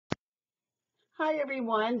Hi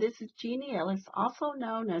everyone, this is Jeannie Ellis, also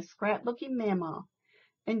known as Scrapbooking Mama,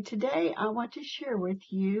 and today I want to share with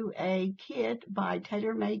you a kit by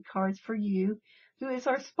Tailor Made Cards for You, who is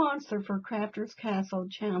our sponsor for Crafters Castle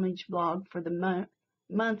Challenge blog for the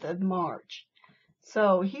month of March.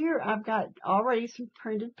 So here I've got already some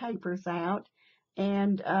printed papers out,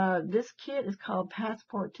 and this kit is called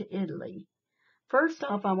Passport to Italy. First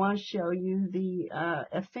off, I want to show you the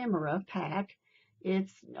ephemera pack.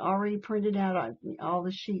 It's already printed out, all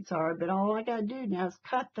the sheets are, but all I got to do now is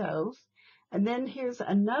cut those. And then here's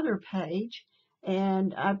another page,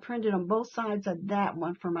 and I printed on both sides of that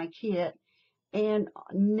one for my kit. And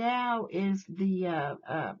now is the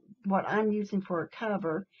what I'm using for a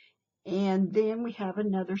cover. And then we have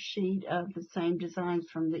another sheet of the same designs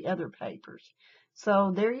from the other papers.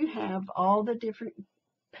 So there you have all the different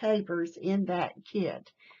papers in that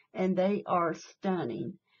kit, and they are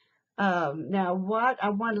stunning. Now, what I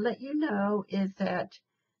want to let you know is that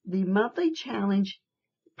the monthly challenge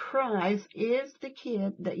prize is the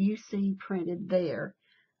kit that you see printed there.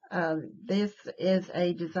 This is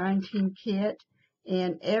a design team kit,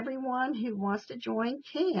 and everyone who wants to join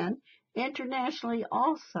can, internationally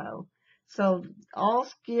also. So all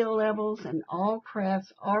skill levels and all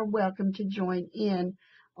crafts are welcome to join in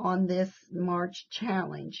on this March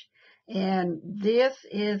challenge. And this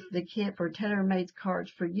is the kit for Tailor Made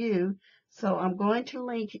Cards for You. So I'm going to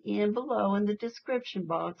link in below in the description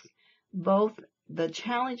box both the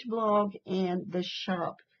challenge blog and the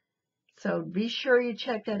shop. So be sure you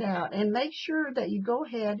check that out, and make sure that you go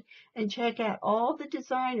ahead and check out all the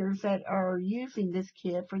designers that are using this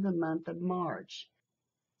kit for the month of March.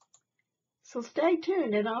 So stay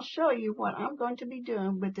tuned and I'll show you what I'm going to be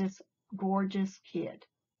doing with this gorgeous kit.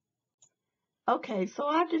 Okay, so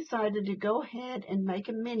I've decided to go ahead and make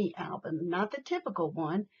a mini album, not the typical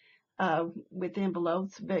one with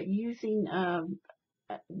envelopes, but using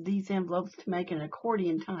these envelopes to make an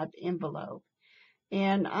accordion type envelope.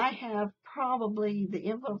 And I have the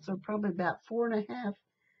envelopes are probably about 4.5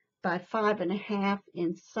 by 5.5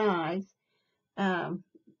 in size.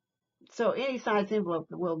 So any size envelope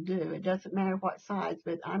will do. It doesn't matter what size,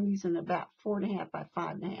 but I'm using about 4.5 by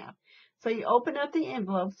 5.5. So you open up the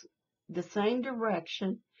envelopes the same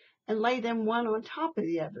direction and lay them one on top of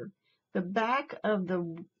the other. The back of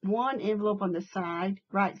the one envelope on the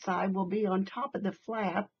right side, will be on top of the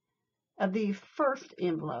flap of the first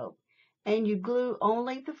envelope. And you glue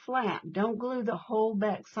only the flap. Don't glue the whole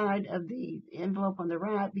back side of the envelope on the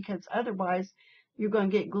right, because otherwise you're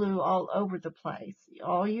going to get glue all over the place.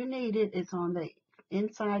 All you need is on the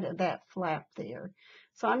inside of that flap there.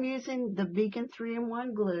 So I'm using the Beacon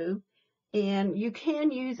 3-in-1 glue, and you can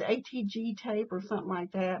use ATG tape or something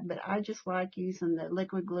like that, but I just like using the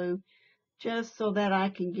liquid glue just so that I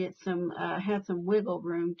can get have some wiggle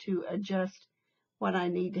room to adjust what I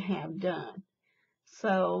need to have done.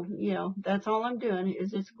 So, that's all I'm doing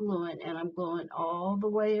is just gluing, and I'm gluing all the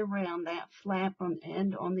way around that flap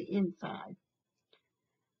and on the inside.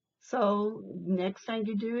 So, next thing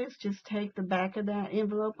you do is just take the back of that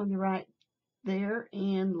envelope on the right there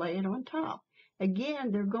and lay it on top.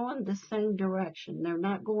 Again, they're going the same direction. They're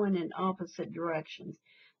not going in opposite directions.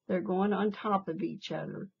 They're going on top of each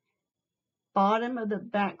other. Bottom of the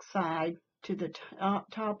back side to the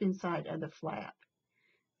top inside of the flap.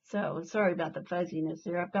 So sorry about the fuzziness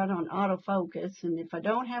there. I've got on autofocus, and if I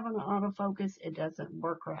don't have on autofocus, it doesn't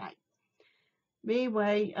work right. But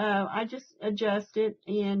anyway, I just adjust it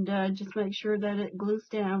and just make sure that it glues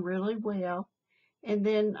down really well. And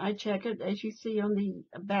then I check it, as you see on the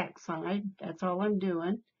back side. That's all I'm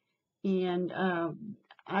doing. And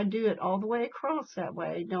I do it all the way across that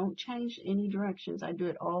way. Don't change any directions. I do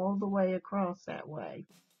it all the way across that way.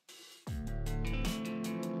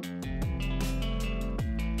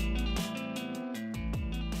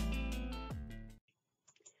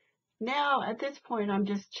 Now, at this point, I'm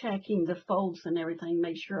just checking the folds and everything,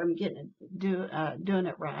 make sure I'm doing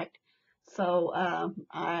it right. So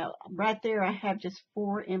right there, I have just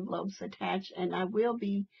 4 envelopes attached, and I will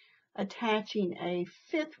be attaching a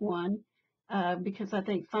 5th one because I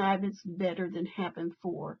think 5 is better than having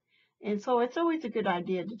 4. And so it's always a good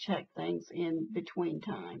idea to check things in between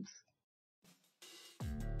times.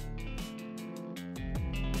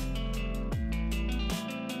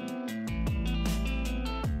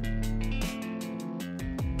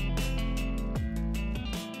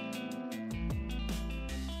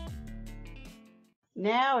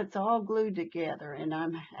 Now it's all glued together, and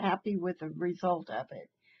I'm happy with the result of it.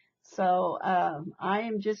 So I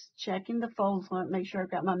am just checking the folds on it, make sure I've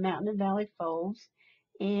got my Mountain and Valley folds.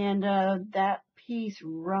 And that piece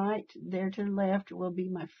right there to the left will be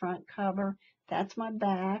my front cover. That's my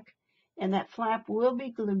back. and that flap will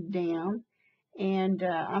be glued down. And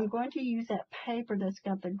I'm going to use that paper that's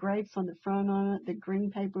got the grapes on the front on it, the green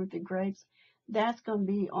paper with the grapes. That's going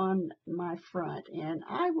to be on my front, and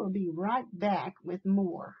I will be right back with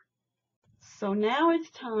more. So now it's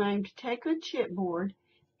time to take a chipboard,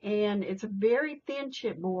 and it's a very thin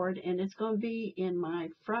chipboard, and it's going to be in my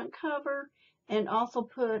front cover and also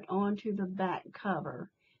put onto the back cover.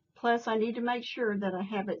 Plus, I need to make sure that I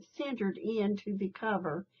have it centered into the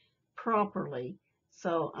cover properly.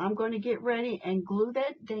 So I'm going to get ready and glue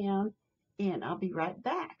that down, and I'll be right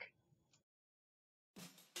back.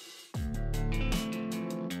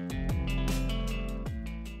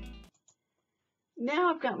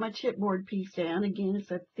 Now I've got my chipboard piece down. Again,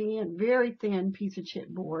 it's a thin, very thin piece of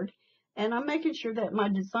chipboard. And I'm making sure that my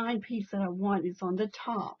design piece that I want is on the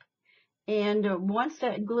top. And once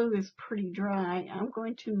that glue is pretty dry, I'm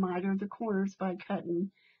going to miter the corners by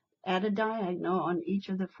cutting at a diagonal on each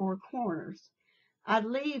of the four corners. I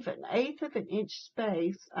leave 1/8 of an inch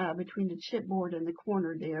space between the chipboard and the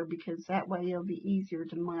corner there, because that way it'll be easier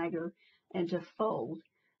to miter and to fold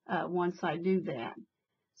once I do that.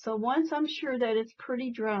 So once I'm sure that it's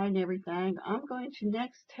pretty dry and everything, I'm going to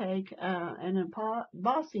next take an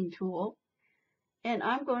embossing tool, and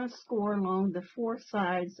I'm going to score along the four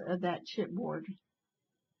sides of that chipboard.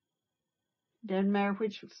 Doesn't matter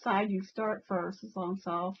which side you start first, as long as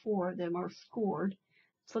all four of them are scored.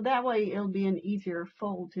 So that way it'll be an easier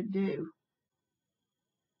fold to do.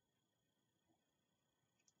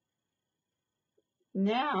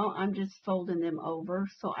 Now I'm just folding them over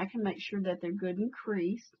so I can make sure that they're good and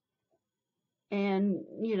creased. And,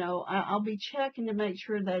 I'll be checking to make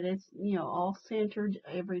sure that it's, all centered,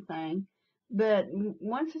 everything. But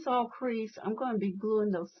once it's all creased, I'm going to be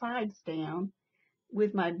gluing those sides down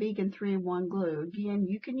with my Beacon 3-in-1 glue. Again,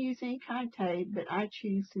 you can use any kind of tape, but I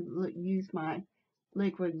choose to use my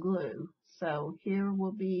liquid glue. So here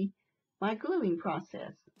will be my gluing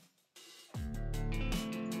process.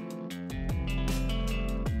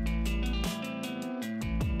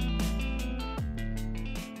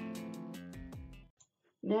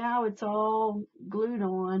 Now it's all glued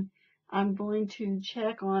on. I'm going to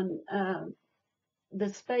check on the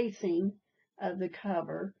spacing of the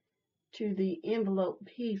cover to the envelope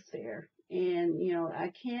piece there. And,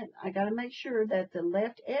 I got to make sure that the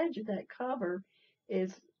left edge of that cover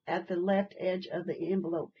is at the left edge of the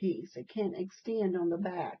envelope piece. It can't extend on the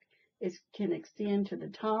back. It can extend to the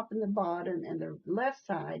top and the bottom and the left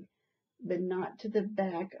side, but not to the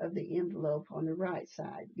back of the envelope on the right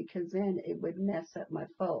side, because then it would mess up my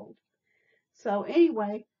fold. So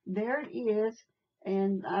anyway, there it is,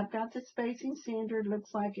 and I've got the spacing centered.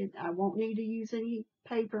 Looks like it. I won't need to use any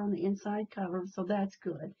paper on the inside cover, so that's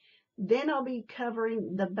good. Then I'll be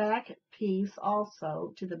covering the back piece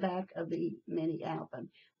also to the back of the mini album.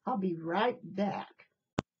 I'll be right back.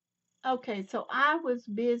 Okay, so I was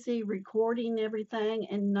busy recording everything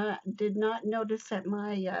and did not notice that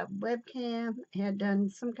my webcam had done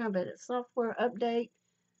some kind of a software update.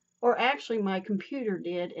 Or actually, my computer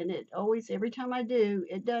did, and it always, every time I do,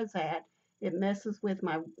 it does that. It messes with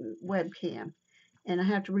my webcam. And I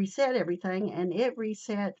have to reset everything, and it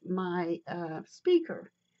reset my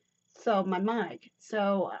speaker, so my mic.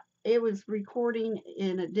 So it was recording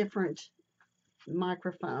in a different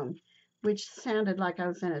microphone, which sounded like I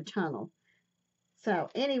was in a tunnel. So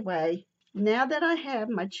anyway, now that I have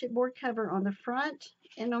my chipboard cover on the front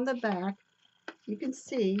and on the back, you can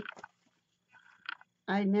see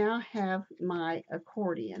I now have my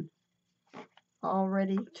accordion all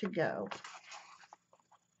ready to go.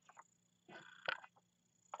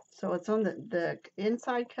 So it's on the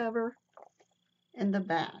inside cover and the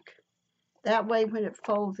back. That way when it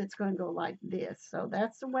folds, it's going to go like this. So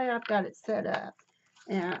that's the way I've got it set up.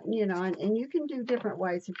 And, and you can do different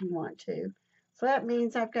ways if you want to. So that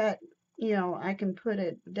means I've got, I can put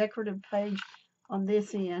a decorative page on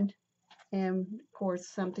this end and, of course,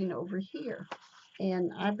 something over here.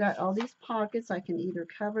 And I've got all these pockets. I can either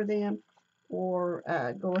cover them or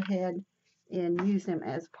go ahead and use them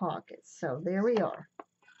as pockets. So there we are.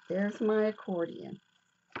 There's my accordion,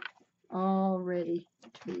 all ready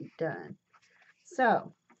to be done.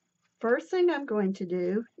 So first thing I'm going to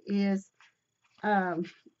do is go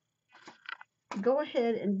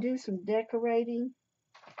ahead and do some decorating.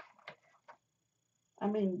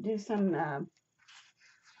 Do some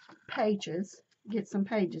pages, get some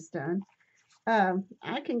pages done.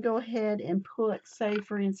 I can go ahead and put, say,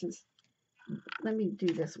 for instance, let me do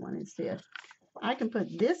this one instead. I can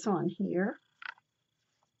put this on here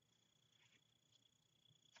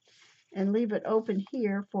and leave it open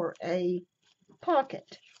here for a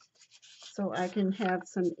pocket, so I can have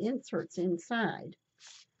some inserts inside.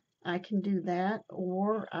 I can do that,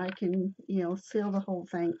 or I can, seal the whole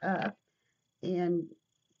thing up. And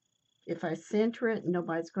if I center it,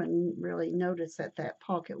 nobody's going to really notice that that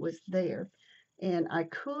pocket was there. And I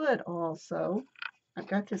could also, I've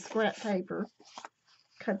got this scrap paper,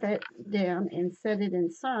 cut that down and set it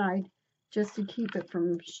inside just to keep it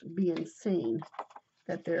from being seen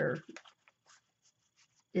that there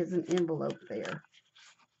is an envelope there.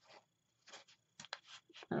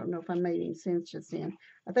 I don't know if I made any sense just then.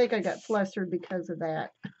 I think I got flustered because of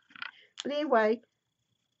that. But anyway,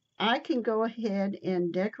 I can go ahead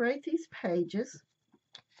and decorate these pages.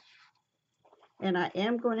 And I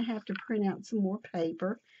am going to have to print out some more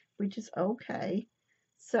paper, which is okay.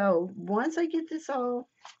 So once I get this all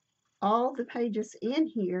the pages in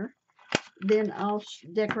here, then I'll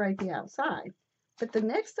decorate the outside. But the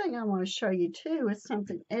next thing I want to show you too is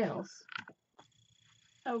something else.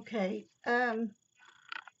 Okay,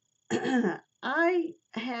 I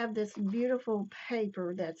have this beautiful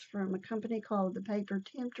paper that's from a company called the Paper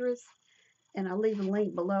Temptress, and I'll leave a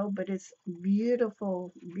link below, but it's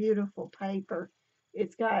beautiful, beautiful paper.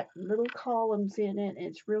 It's got little columns in it, and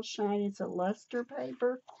it's real shiny. It's a luster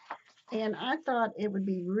paper, and I thought it would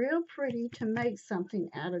be real pretty to make something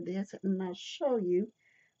out of this, and I'll show you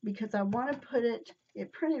because I want to put it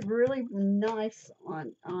printed really nice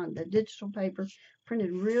on the digital paper,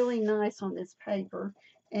 printed really nice on this paper,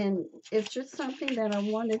 and it's just something that I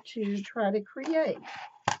wanted to try to create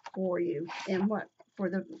for you and for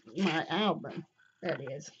my album, that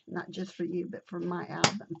is, not just for you, but for my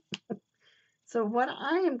album. So what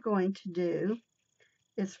I am going to do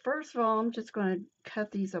is, first of all, I'm just going to cut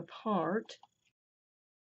these apart.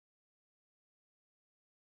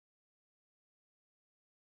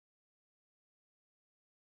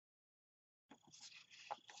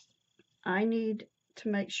 I need to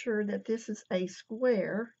make sure that this is a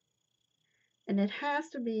square, and it has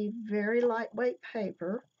to be very lightweight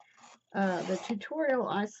paper. The tutorial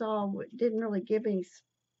I saw didn't really give any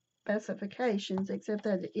specifications except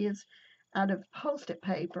that it is out of post-it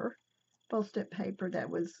paper that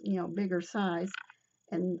was, bigger size.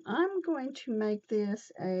 And I'm going to make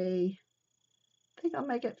this I think I'll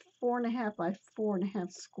make it 4.5 by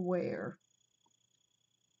 4.5 square.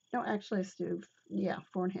 No, actually, let's do, yeah,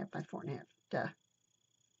 4.5 by 4.5. Duh.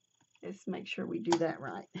 Let's make sure we do that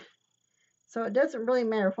right. So it doesn't really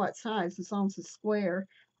matter what size as long as it's square,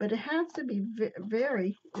 but it has to be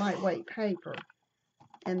very lightweight paper.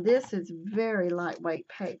 And this is very lightweight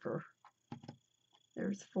paper.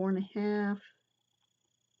 There's 4.5.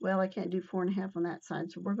 Well, I can't do 4.5 on that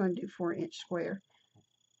side, so we're going to do 4-inch square.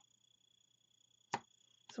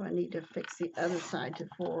 So I need to fix the other side to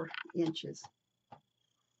 4 inches.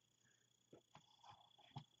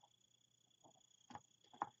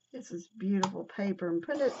 This is beautiful paper, and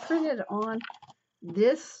print it on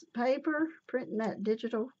this paper. Printing that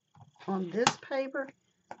digital on this paper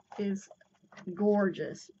is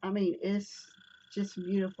gorgeous. I mean, it's just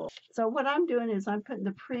beautiful. So what I'm doing is I'm putting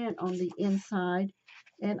the print on the inside,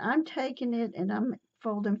 and I'm taking it and I'm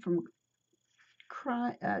folding from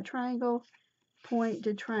triangle point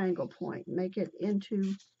to triangle point. Make it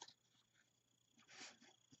into,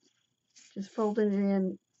 just folding it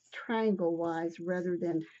in triangle wise rather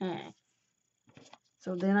than half.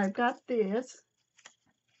 So then I've got this.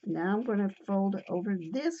 Now I'm going to fold it over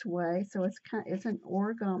this way, so it's an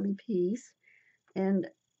origami piece, and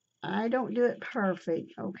I don't do it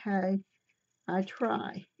perfect, okay? I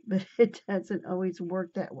try, but it doesn't always work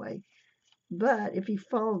that way. But if you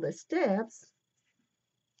follow the steps,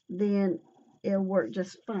 then it'll work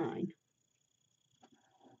just fine.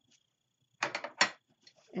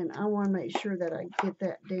 And I want to make sure that I get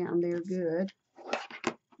that down there good.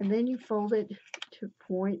 And then you fold it to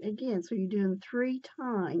point again. So you're doing 3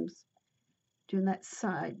 times, doing that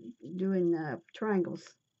side, doing triangles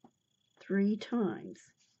 3 times.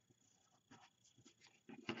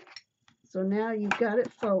 So now you've got it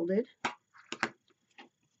folded.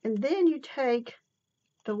 And then you take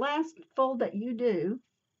the last fold that you do.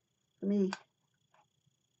 Let me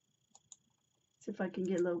see if I can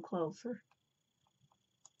get a little closer.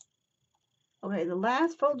 Okay, the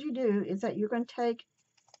last fold you do is that you're going to take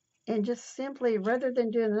and just simply, rather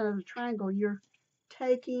than doing another triangle, you're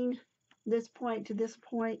taking this point to this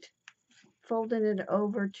point, folding it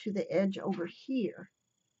over to the edge over here.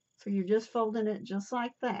 So you're just folding it just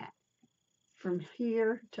like that, from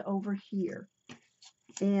here to over here.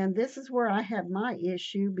 And this is where I have my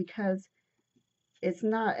issue because it's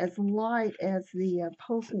not as light as the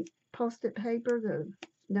post-it paper, the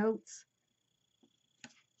notes,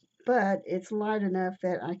 but it's light enough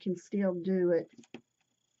that I can still do it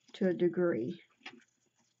to a degree.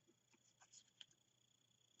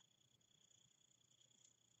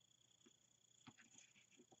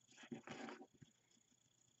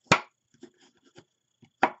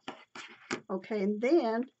 Okay, and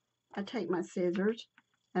then I take my scissors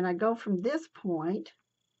and I go from this point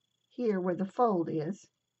here where the fold is,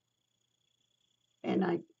 and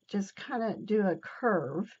I just kind of do a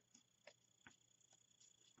curve.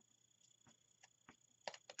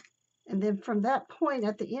 And then from that point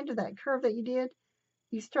at the end of that curve that you did,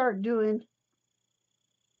 you start doing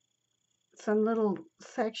some little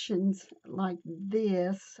sections like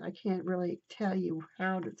this. I can't really tell you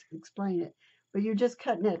how to explain it, but you're just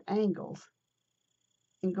cutting at angles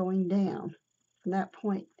and going down from that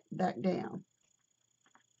point back down.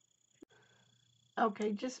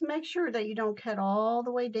 Okay, just make sure that you don't cut all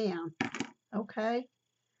the way down. Okay,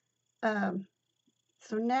 so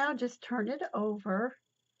now just turn it over,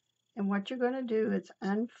 and what you're going to do is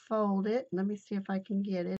unfold it. Let me see if I can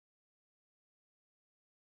get it.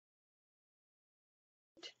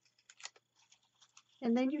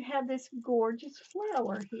 And then you have this gorgeous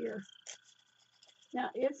flower here. Now,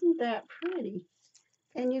 isn't that pretty?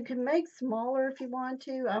 And you can make smaller if you want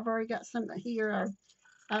to. I've already got some here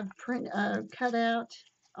I've cut out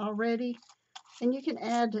already. And you can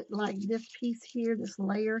add like this piece here, this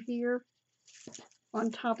layer here on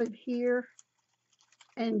top of here,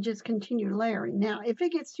 and just continue layering. Now, if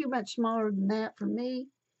it gets too much smaller than that for me,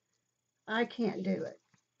 I can't do it.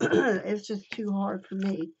 It's just too hard for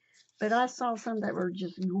me. But I saw some that were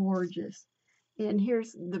just gorgeous. And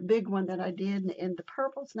here's the big one that I did, and the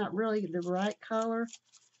purple's not really the right color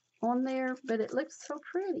on there, but it looks so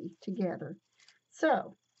pretty together.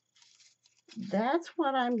 So that's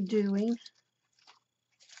what I'm doing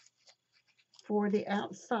for the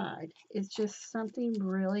outside. It's just something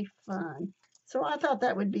really fun. So I thought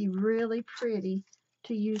that would be really pretty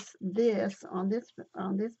to use this on this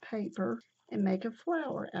paper and make a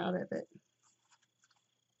flower out of it.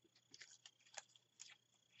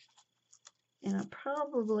 And I'll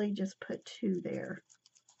probably just put 2 there.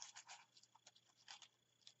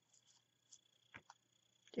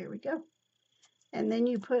 There we go. And then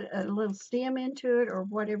you put a little stem into it or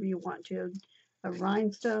whatever you want to, a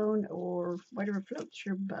rhinestone or whatever floats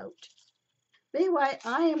your boat. But anyway,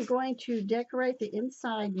 I am going to decorate the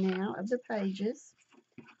inside now of the pages.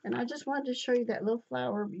 And I just wanted to show you that little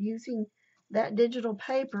flower using that digital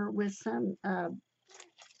paper with some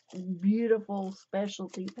beautiful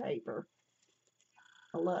specialty paper.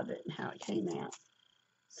 I love it and how it came out.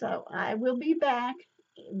 So I will be back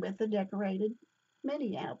with the decorated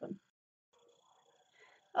mini album.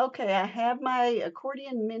 Okay, I have my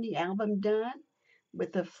accordion mini album done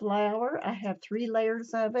with the flower. I have 3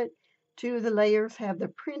 layers of it. 2 of the layers have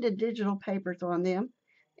the printed digital papers on them,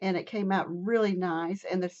 and it came out really nice.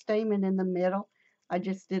 And the stamen in the middle, I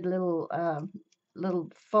just did a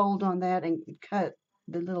little fold on that and cut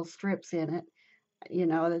the little strips in it. You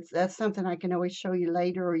know, that's something I can always show you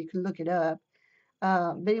later, or you can look it up.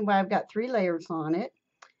 But anyway, I've got 3 layers on it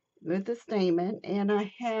with the stamen, and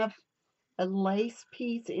I have a lace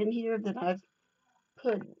piece in here that I've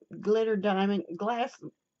put glitter diamond glass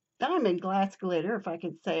glitter, if I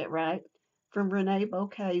can say it right, from Renee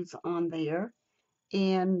Bouquets on there.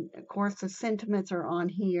 And of course the sentiments are on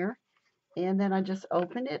here. And then I just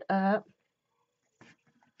open it up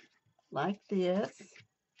like this.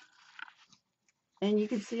 And you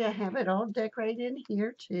can see I have it all decorated in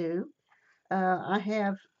here too. I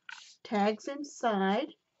have tags inside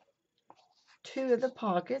 2 of the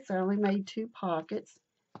pockets. I only made 2 pockets.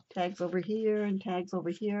 Tags over here and tags over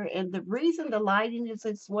here. And the reason the lighting is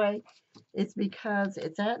this way is because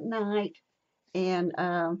it's at night, and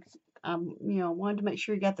wanted to make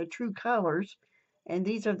sure you got the true colors, and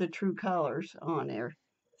these are the true colors on there.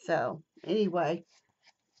 So anyway,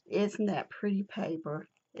 isn't that pretty paper?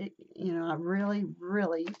 I really,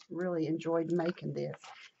 really, really enjoyed making this.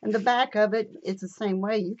 And the back of it, it's the same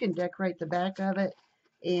way. You can decorate the back of it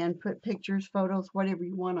and put pictures, photos, whatever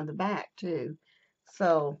you want on the back too.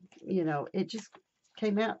 So, it just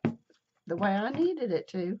came out the way I needed it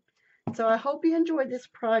to. So I hope you enjoyed this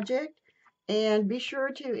project, and be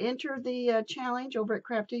sure to enter the challenge over at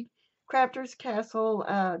Crafters Castle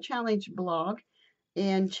challenge blog,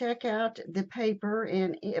 and check out the paper.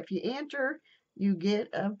 And if you enter, you get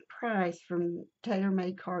a prize from Tailor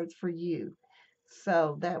Made Cards for You.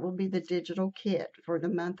 So that will be the digital kit for the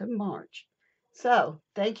month of March. So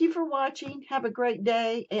thank you for watching. Have a great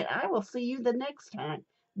day, and I will see you the next time.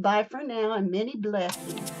 Bye for now, and many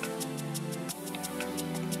blessings.